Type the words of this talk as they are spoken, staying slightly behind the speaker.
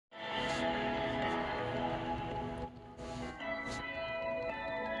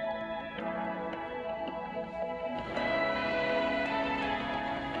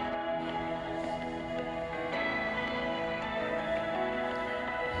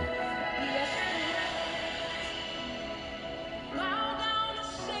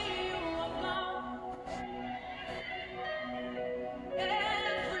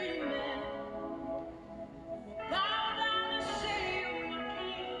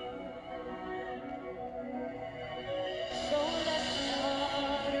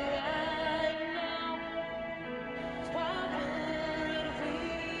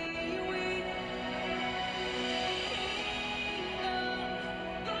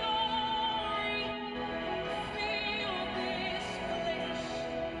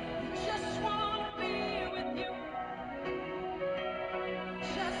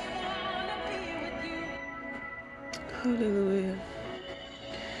Hallelujah.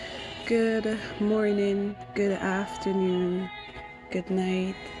 Good morning, good afternoon, good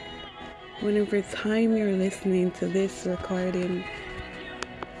night. Whenever time you're listening to this recording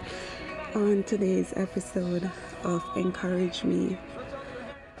on today's episode of Encourage Me,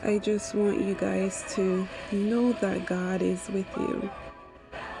 I just want you guys to know that God is with you.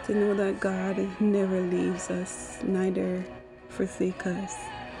 To know that God never leaves us, neither forsake us.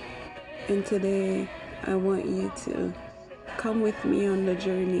 And today I want you to come with me on the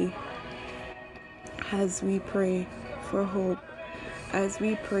journey as we pray for hope, as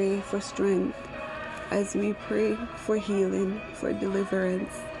we pray for strength, as we pray for healing, for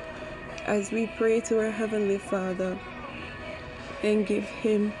deliverance, as we pray to our Heavenly Father and give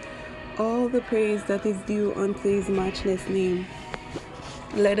Him all the praise that is due unto His matchless name.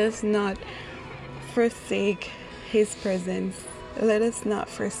 Let us not forsake His presence. Let us not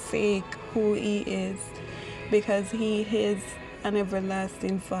forsake who He is, because He is an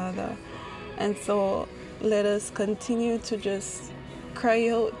everlasting Father. And so let us continue to just cry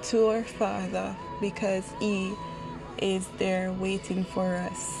out to our Father, because He is there waiting for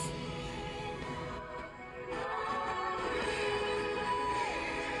us.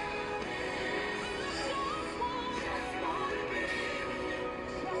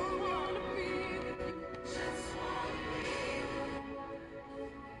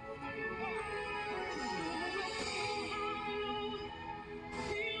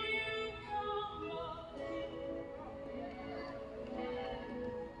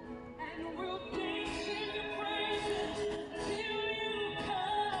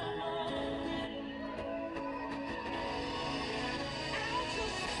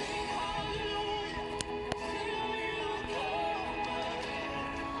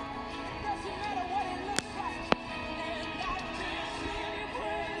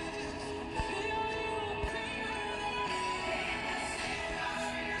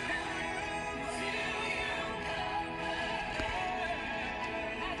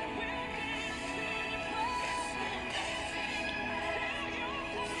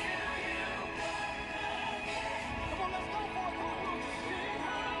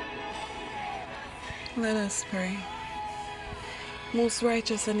 Let us pray. Most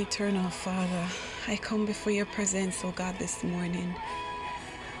righteous and eternal Father, I come before your presence, O God, this morning.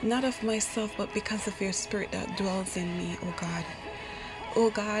 Not of myself, but because of your Spirit that dwells in me, O God. O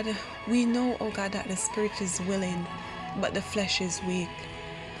God, we know, O God, that the Spirit is willing, but the flesh is weak.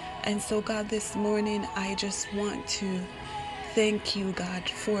 And so, God, this morning, I just want to thank you, God,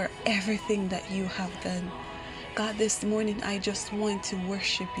 for everything that you have done. God, this morning, I just want to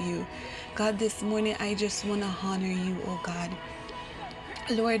worship you. God, this morning, I just want to honor you, oh God.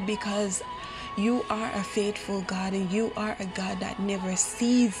 Lord, because you are a faithful God, and you are a God that never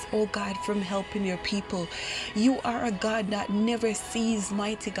ceases, oh God, from helping your people. You are a God that never ceases,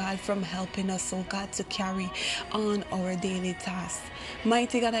 mighty God, from helping us, oh God, to carry on our daily tasks.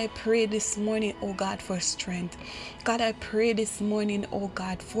 Mighty God, I pray this morning, oh God, for strength. God, I pray this morning, oh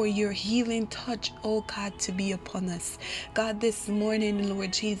God, for your healing touch, oh God, to be upon us. God, this morning,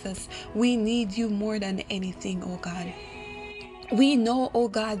 Lord Jesus, we need you more than anything, oh God. We know, oh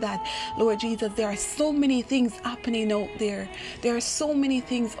God, that, Lord Jesus, there are so many things happening out there. There are so many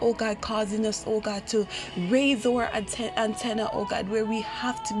things, oh God, causing us, oh God, to raise our antenna, oh God, where we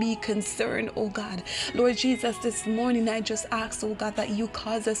have to be concerned, oh God. Lord Jesus, this morning I just ask, oh God, that you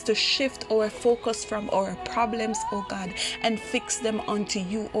cause us to shift our focus from our problems, oh God, and fix them onto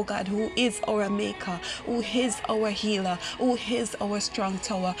you, oh God, who is our maker, who is our healer, who is our strong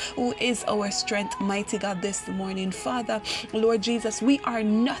tower, who is our strength, mighty God, this morning. Father, Lord Jesus, we are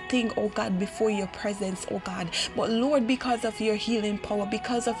nothing, oh God, before your presence, oh God. But Lord, because of your healing power,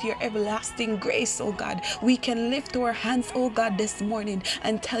 because of your everlasting grace, oh God, we can lift our hands, oh God, this morning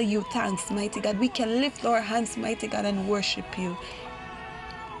and tell you thanks, mighty God. We can lift our hands, mighty God, and worship you.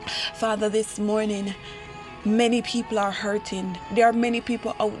 Father, this morning, many people are hurting. There are many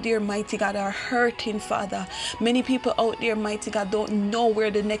people out there, mighty God, are hurting, Father. Many people out there, mighty God, don't know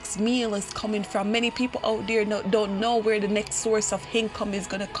where the next meal is coming from. Many people out there don't know where the next source of income is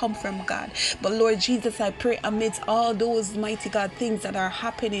going to come from, God. But Lord Jesus, I pray amidst all those, mighty God, things that are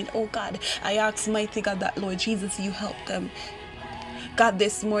happening, oh God, I ask, mighty God, that, Lord Jesus, you help them. God,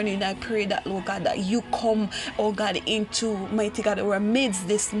 this morning I pray that, Lord God, that you come, oh God, into, mighty God, our midst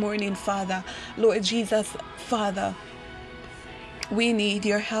this morning, Father. Lord Jesus, Father, we need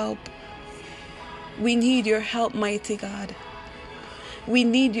your help. We need your help, mighty God. We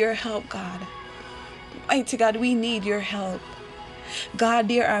need your help, God. Mighty God, we need your help. God,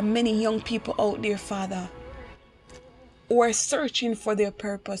 there are many young people out there, Father, who are searching for their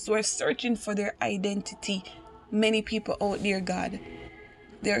purpose, who are searching for their identity. Many people out there, God,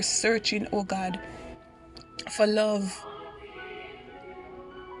 they're searching, oh God, for love.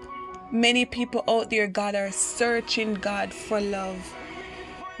 Many people out there, God, are searching, God, for love.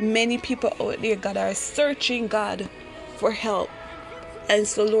 Many people out there, God, are searching, God, for help. And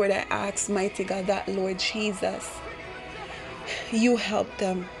so, Lord, I ask, mighty God, that, Lord Jesus, you help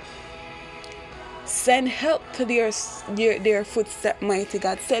them. Send help to their footstep, mighty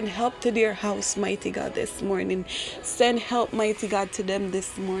God. Send help to their house, mighty God, this morning. Send help, mighty God, to them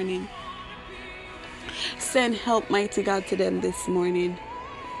this morning. Send help, mighty God, to them this morning.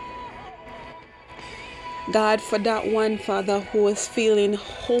 God, for that one, Father, who is feeling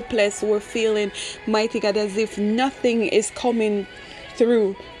hopeless, who are feeling, mighty God, as if nothing is coming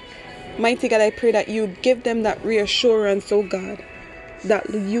through. Mighty God, I pray that you give them that reassurance, oh God, that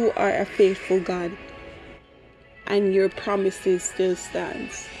you are a faithful God and your promises still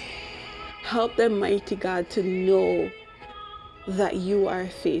stands. Help them, mighty God, to know that you are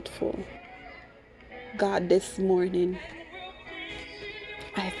faithful. God, this morning,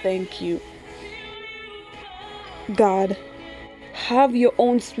 I thank you. God, have your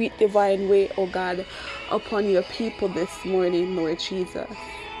own sweet divine way, oh God, upon your people this morning, Lord Jesus.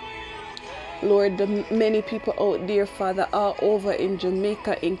 Lord, the many people out there, Father, all over in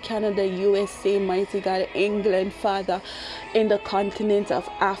Jamaica, in Canada, USA, mighty God, England, Father, in the continent of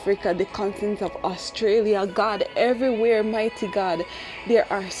Africa, the continent of Australia, God, everywhere, mighty God,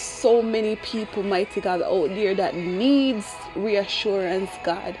 there are so many people, mighty God, out there that needs reassurance,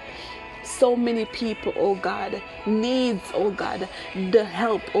 God. So many people, oh God, needs, oh God, the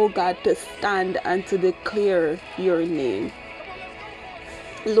help, oh God, to stand and to declare your name.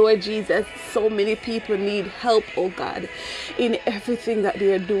 Lord Jesus, so many people need help, oh God, in everything that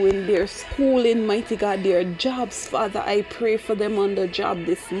they are doing, their schooling, mighty God, their jobs, Father. I pray for them on the job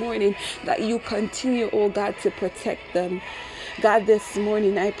this morning, that you continue, oh God, to protect them. God, this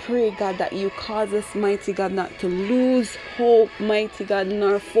morning, I pray, God, that you cause us, mighty God, not to lose hope, mighty God,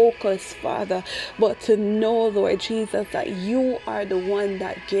 nor focus, Father, but to know, Lord Jesus, that you are the one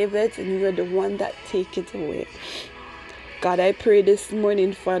that gave it and you are the one that take it away. God, I pray this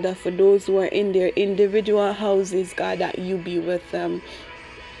morning, Father, for those who are in their individual houses, God, that you be with them.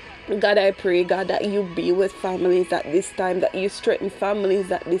 God, I pray, God, that you be with families at this time, that you strengthen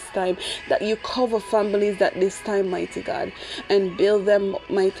families at this time, that you cover families at this time, mighty God, and build them,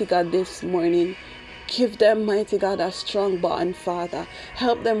 mighty God, this morning. Give them, mighty God, a strong bond, Father.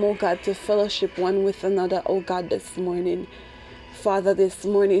 Help them, oh God, to fellowship one with another, oh God, this morning. Father, this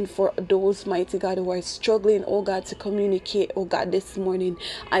morning, for those, mighty God, who are struggling, oh God, to communicate, oh God, this morning,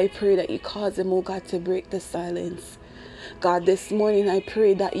 I pray that you cause them, oh God, to break the silence. God, this morning I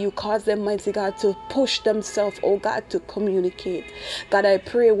pray that you cause them, mighty God, to push themselves, oh God, to communicate. God, I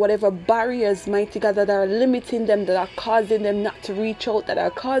pray whatever barriers, mighty God, that are limiting them, that are causing them not to reach out, that are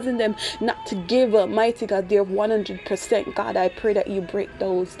causing them not to give up, mighty God, their 100%. God, I pray that you break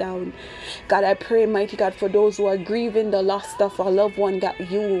those down. God, I pray, mighty God, for those who are grieving the loss of a loved one, that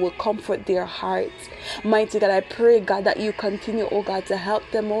you will comfort their hearts. Mighty God, I pray, God, that you continue, oh God, to help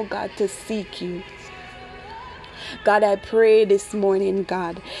them, oh God, to seek you. God, I pray this morning,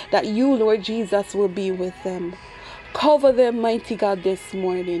 God, that you, Lord Jesus, will be with them. Cover them, mighty God, this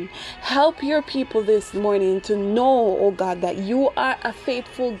morning. Help your people this morning to know, oh God, that you are a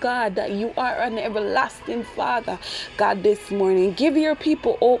faithful God, that you are an everlasting Father. God, this morning, give your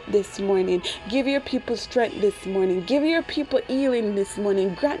people hope this morning. Give your people strength this morning. Give your people healing this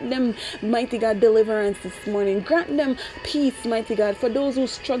morning. Grant them, mighty God, deliverance this morning. Grant them peace, mighty God. For those who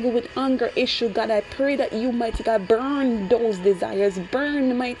struggle with anger issue, God, I pray that you, mighty God, burn those desires.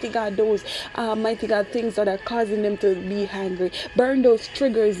 Burn, mighty God, those, mighty God, things that are causing them to be hungry. Burn those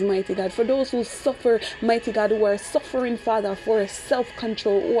triggers, mighty God. For those who suffer, mighty God, who are suffering, Father, for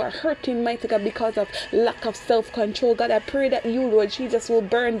self-control, who are hurting, mighty God, because of lack of self-control, God, I pray that you, Lord Jesus, will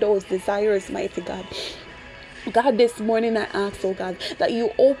burn those desires, mighty God. God, this morning I ask, oh God, that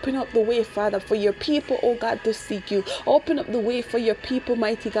you open up the way, Father, for your people, oh God, to seek you. Open up the way for your people,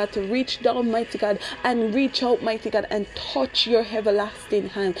 mighty God, to reach down, mighty God, and reach out, mighty God, and touch your everlasting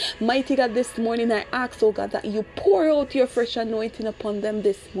hand. Mighty God, this morning I ask, oh God, that you pour out your fresh anointing upon them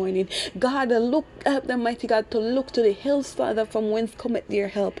this morning. God, look at them, mighty God, to look to the hills, Father, from whence cometh their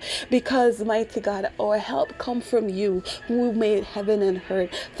help. Because, mighty God, our help come from you, who made heaven and earth.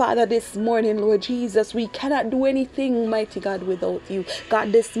 Father, this morning, Lord Jesus, we cannot do anything, mighty God, without you.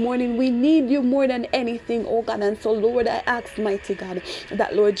 God, this morning we need you more than anything, oh God. And so, Lord, I ask, mighty God,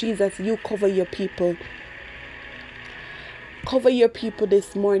 that, Lord Jesus, you cover your people. Cover your people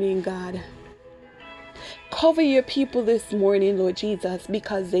this morning, God. Cover your people this morning, Lord Jesus,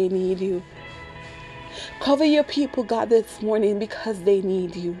 because they need you. Cover your people, God, this morning because they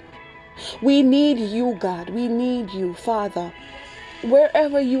need you. We need you, God. We need you, Father.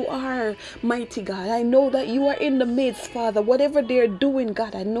 Wherever you are, mighty God, I know that you are in the midst, Father. Whatever they're doing,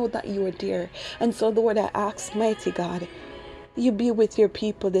 God, I know that you are there. And so, Lord, I ask, mighty God, you be with your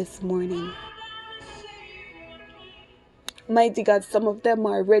people this morning. Mighty God, some of them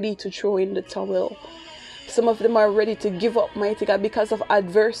are ready to throw in the towel. Some of them are ready to give up, mighty God, because of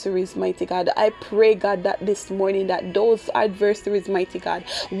adversaries, mighty God. I pray, God, that this morning that those adversaries, mighty God,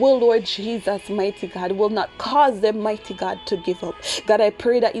 will, Lord Jesus, mighty God, will not cause them, mighty God, to give up. God, I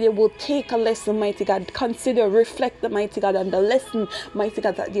pray that they will take a lesson, mighty God, consider, reflect, mighty God, on the lesson, mighty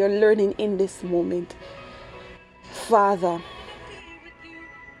God, that they're learning in this moment. Father,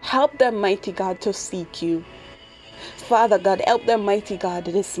 help them, mighty God, to seek you. Father God, help them, mighty God,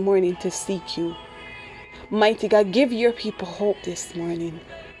 this morning to seek you. Mighty God, give your people hope this morning.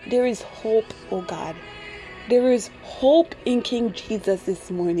 There is hope, oh God. There is hope in King Jesus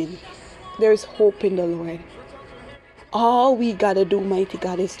this morning. There is hope in the Lord. All we gotta do, mighty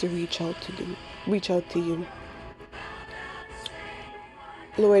God, is to reach out to you.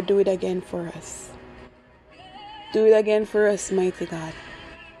 Lord, do it again for us. Do it again for us, mighty God.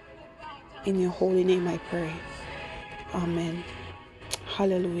 In your holy name I pray. Amen.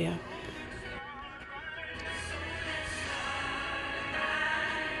 Hallelujah.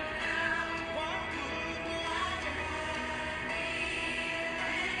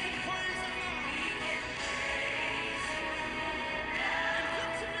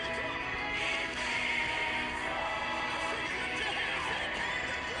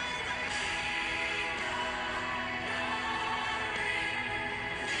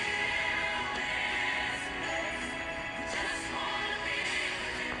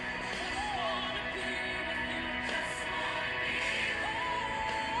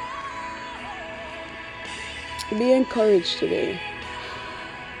 Be encouraged today.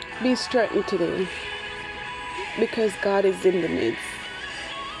 Be strengthened today. Because God is in the midst.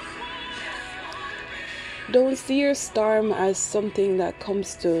 Don't see your storm as something that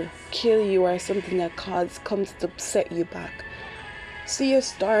comes to kill you or something that comes to set you back. See your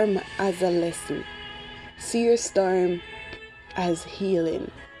storm as a lesson. See your storm as healing.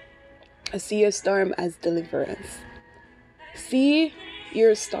 See your storm as deliverance. See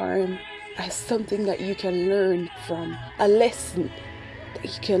your storm as something that you can learn from, a lesson that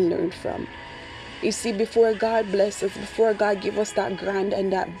you can learn from. You see, before God bless us, before God give us that grand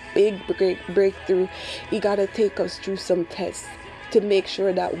and that big breakthrough, He got to take us through some tests to make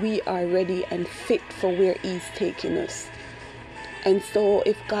sure that we are ready and fit for where He's taking us. And so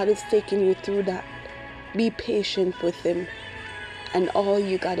if God is taking you through that, be patient with Him. And all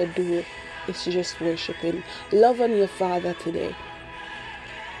you got to do is to just worship Him. Love on your Father today.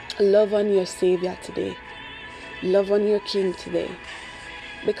 Love on your Savior today. Love on your King today.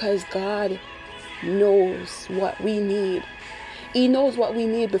 Because God knows what we need. He knows what we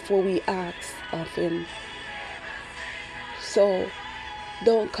need before we ask of Him. So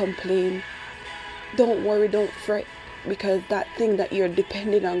don't complain. Don't worry, don't fret, because that thing that you're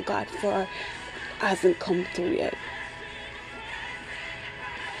depending on God for hasn't come through yet.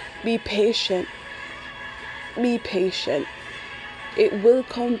 Be patient. Be patient. It will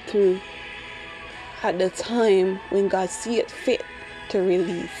come through at the time when God see it fit to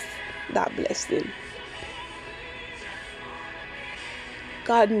release that blessing.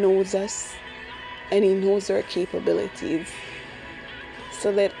 God knows us and He knows our capabilities.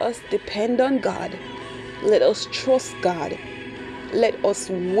 So let us depend on God. Let us trust God. Let us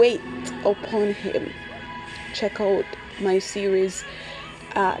wait upon Him. Check out my series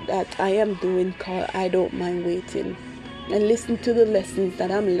that I am doing called I Don't Mind Waiting, and listen to the lessons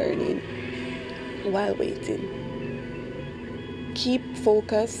that I'm learning while waiting. Keep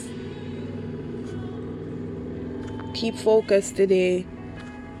focused. Keep focused today.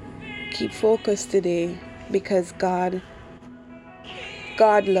 Keep focused today, because God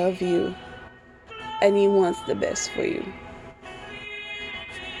loves you and He wants the best for you.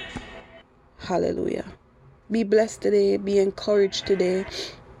 Hallelujah. Be blessed today. Be encouraged today.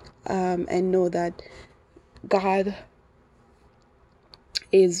 And know that God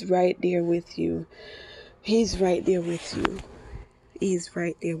is right there with you. He's right there with you. He's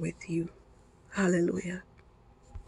right there with you. Hallelujah.